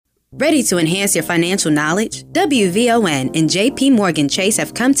Ready to enhance your financial knowledge? WVON and JP Morgan Chase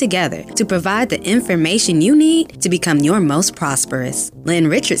have come together to provide the information you need to become your most prosperous. Lynn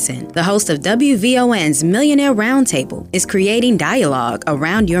Richardson, the host of WVON's Millionaire Roundtable, is creating dialogue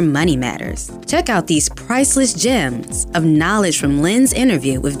around your money matters. Check out these priceless gems of knowledge from Lynn's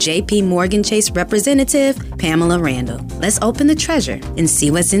interview with JP Morgan Chase representative Pamela Randall. Let's open the treasure and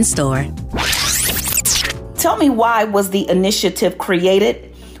see what's in store. Tell me, why was the initiative created?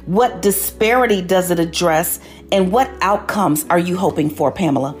 What disparity does it address? And what outcomes are you hoping for,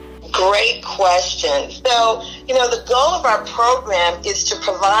 Pamela? Great question. So, the goal of our program is to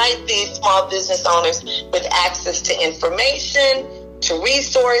provide these small business owners with access to information, to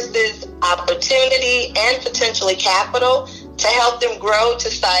resources, opportunity, and potentially capital to help them grow to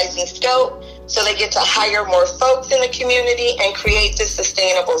size and scope so they get to hire more folks in the community and create this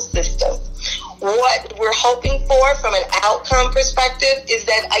sustainable system. What we're hoping for from an outcome perspective is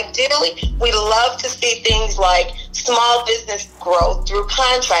that ideally we love to see things like small business growth through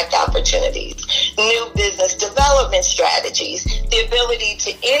contract opportunities, new business development strategies, the ability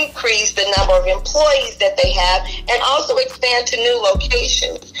to increase the number of employees that they have, and also expand to new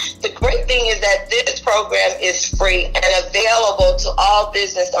locations. The great thing is that this program is free and available to all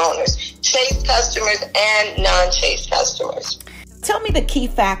business owners, Chase customers and non-Chase customers. Tell me the key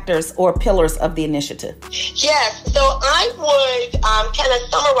factors or pillars of the initiative. Yes, so I would kind of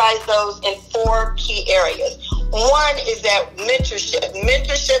summarize those in 4 key areas. One is that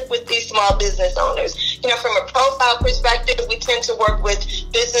mentorship with these small business owners. From a profile perspective, we tend to work with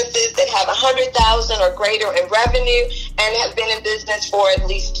businesses that have 100,000 or greater in revenue and have been in business for at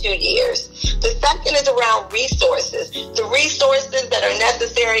least 2 years. The second is around resources. The resources that are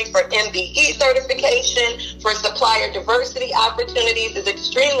necessary for MBE certification, for supplier diversity opportunities is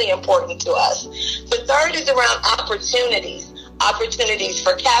extremely important to us. The third is around opportunities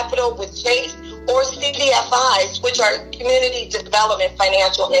for capital with Chase or CDFIs, which are community development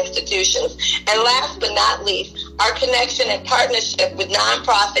financial institutions. And last but not least, our connection and partnership with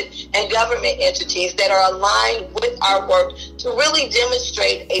nonprofit and government entities that are aligned with our work to really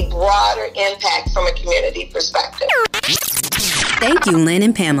demonstrate a broader impact from a community perspective. Thank you, Lynn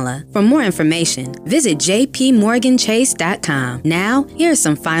and Pamela. For more information, visit jpmorganchase.com. Now, here's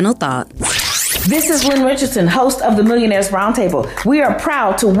some final thoughts. This is Lynn Richardson, host of the Millionaires Roundtable. We are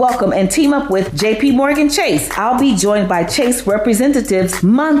proud to welcome and team up with JP Morgan Chase. I'll be joined by Chase representatives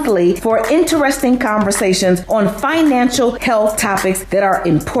monthly for interesting conversations on financial health topics that are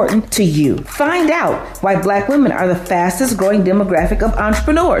important to you. Find out why Black women are the fastest growing demographic of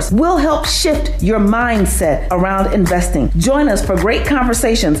entrepreneurs. We'll help shift your mindset around investing. Join us for great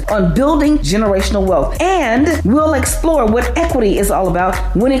conversations on building generational wealth. And we'll explore what equity is all about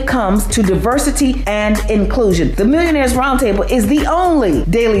when it comes to diversity and inclusion. The Millionaires Roundtable is the only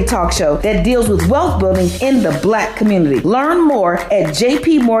daily talk show that deals with wealth building in the Black community. Learn more at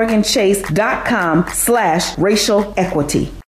jpmorganchase.com/racial equity.